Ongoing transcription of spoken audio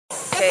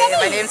Okay,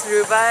 my name's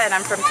Ruba and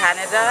I'm from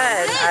Canada,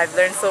 and I've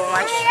learned so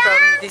much from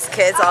these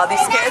kids, all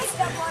these kids,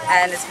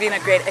 and it's been a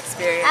great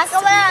experience to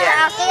be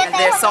here. And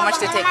there's so much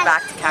to take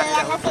back to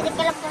Canada.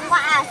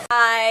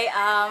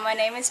 Hi, my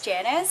name is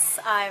Janice.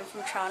 I'm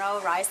from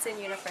Toronto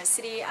Ryerson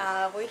University.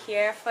 We're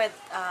here for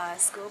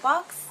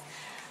SchoolBOX.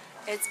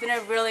 It's been a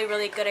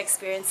really good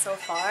experience so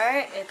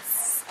far.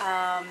 It's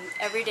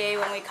every day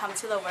when we come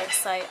to the work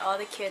site, all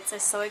the kids are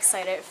so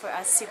excited for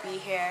us to be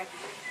here,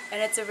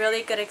 and it's a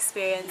really good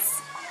experience.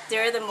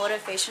 They're the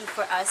motivation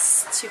for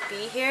us to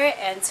be here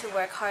and to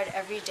work hard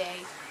every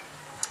day.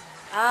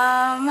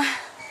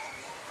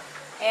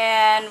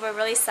 And we're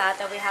really sad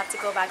that we have to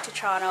go back to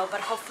Toronto, but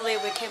hopefully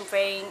we can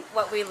bring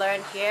what we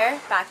learned here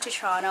back to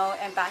Toronto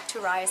and back to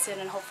Ryerson,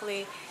 and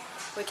hopefully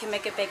we can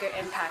make a bigger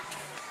impact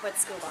with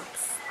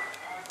SchoolBOX.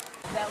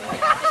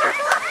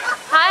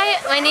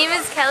 Hi, my name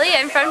is Kelly.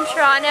 I'm from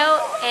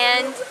Toronto,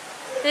 and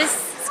this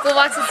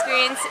SchoolBOX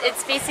experience,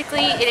 it's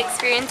basically an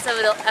experience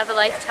of a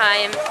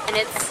lifetime, and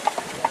it's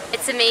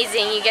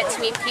amazing. You get to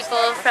meet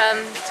people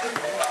from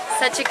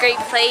such a great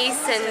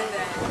place, and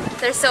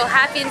they're so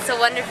happy and so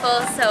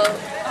wonderful, so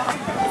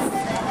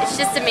it's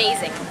just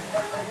amazing.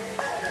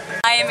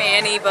 I am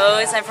Annie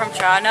Bose. I'm from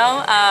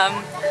Toronto.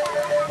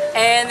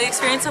 And the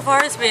experience so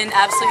far has been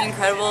absolutely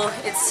incredible.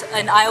 It's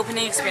an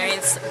eye-opening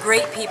experience,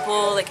 great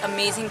people, like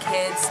amazing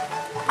kids.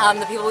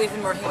 The people we've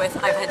been working with,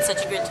 I've had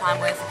such a good time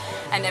with,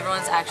 and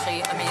everyone's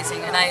actually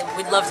amazing, and I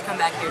would love to come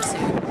back here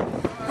soon.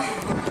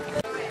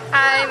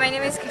 Hi, my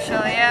name is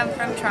Kisholia. I'm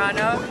from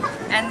Toronto,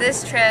 and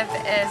this trip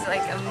is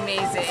like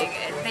amazing.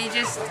 They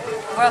just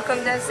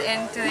welcomed us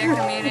into their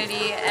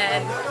community,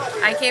 and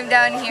I came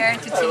down here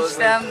to teach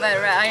them, but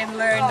I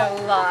learned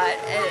a lot.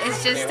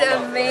 It's just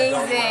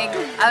amazing.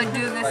 I'll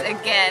do this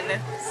again,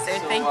 so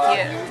thank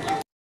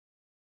you.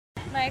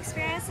 My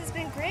experience has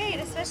been great,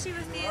 especially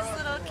with these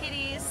little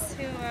kitties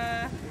who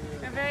are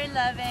very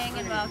loving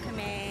and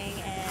welcoming,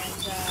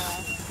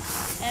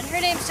 and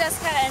her name's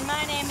Jessica and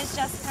my name is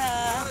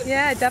Jessica.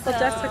 Yeah, Double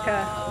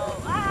Jessica.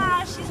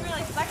 Wow, she's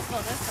really flexible,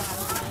 this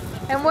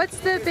one. And what's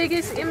the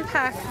biggest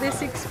impact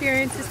this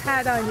experience has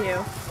had on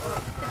you?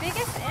 The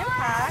biggest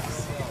impact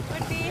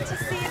would be to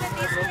see that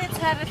these kids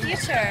have a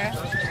future,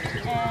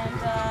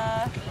 and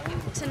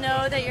to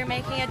know that you're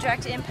making a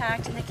direct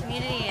impact in the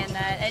community, and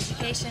that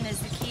education is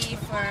the key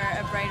for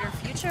a brighter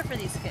future for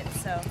these kids.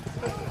 So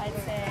I'd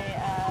say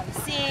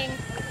seeing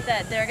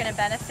that they're going to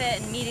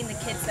benefit and meeting the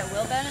kids that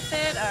will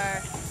benefit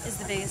is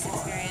the biggest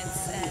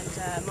experience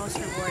and most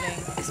rewarding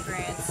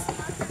experience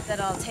that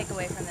I'll take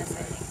away from this,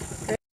 I think.